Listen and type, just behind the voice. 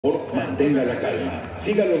Highlights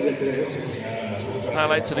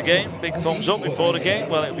of the game, big thumbs up before the game.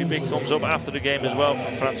 Well, it'll be big thumbs up after the game as well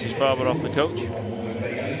from Francis Faber, the coach.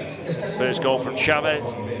 First goal from Chavez.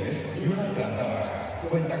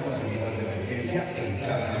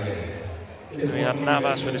 We had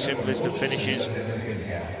Navas with the simplest of finishes.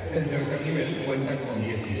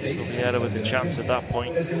 Rubiera with the chance at that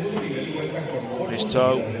point. On his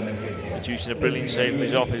toe, producing a brilliant save from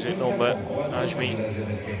his opposite number, Ajmi.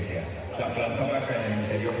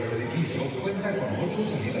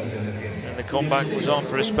 And the comeback was on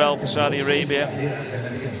for a spell for Saudi Arabia.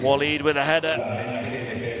 Waleed with a header.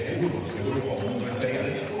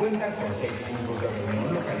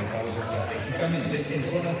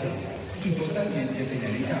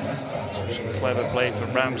 Some clever play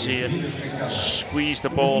from Ramsey and squeezed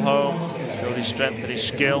the ball home, showed his strength and his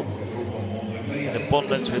skill in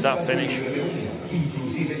abundance with that finish.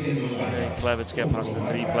 Very clever to get past the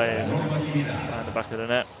three players behind the back of the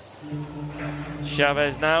net.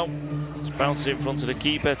 Chavez now just bounces in front of the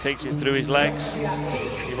keeper, takes it through his legs.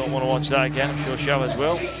 You won't want to watch that again, I'm sure Chavez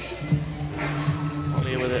will.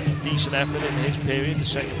 Only with a decent effort in his period, the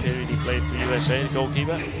second period he played for USA, the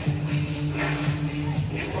goalkeeper.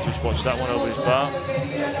 Just watch that one over his bar.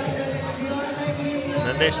 And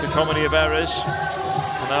then this, the comedy of errors.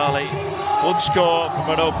 Finale would score from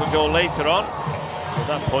an open goal later on. At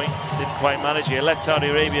that point, didn't quite manage it. Let Saudi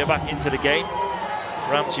Arabia back into the game.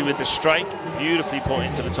 Ramsey with the strike, beautifully put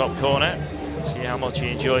into the top corner. See how much he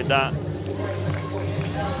enjoyed that.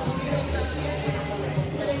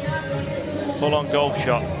 Full-on goal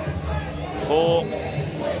shot. 4.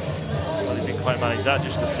 Well, he didn't quite manage that,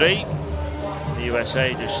 just the 3. The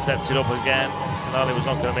USA just stepped it up again. Finale was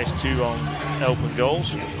not going to miss 2 on open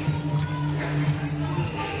goals.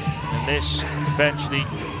 And this eventually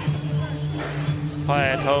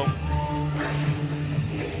fired home.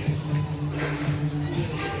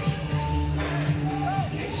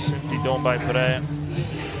 Simply done by Pereira.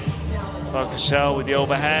 Cassell with the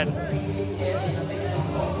overhead.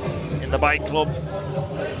 In the bike club.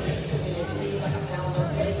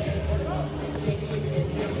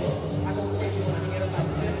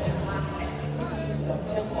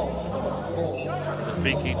 The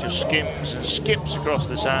free kick just skims and skips across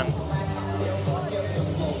the sand.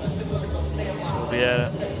 Silveira.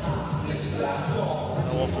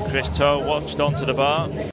 And one for Chris Toe, watched onto the bar.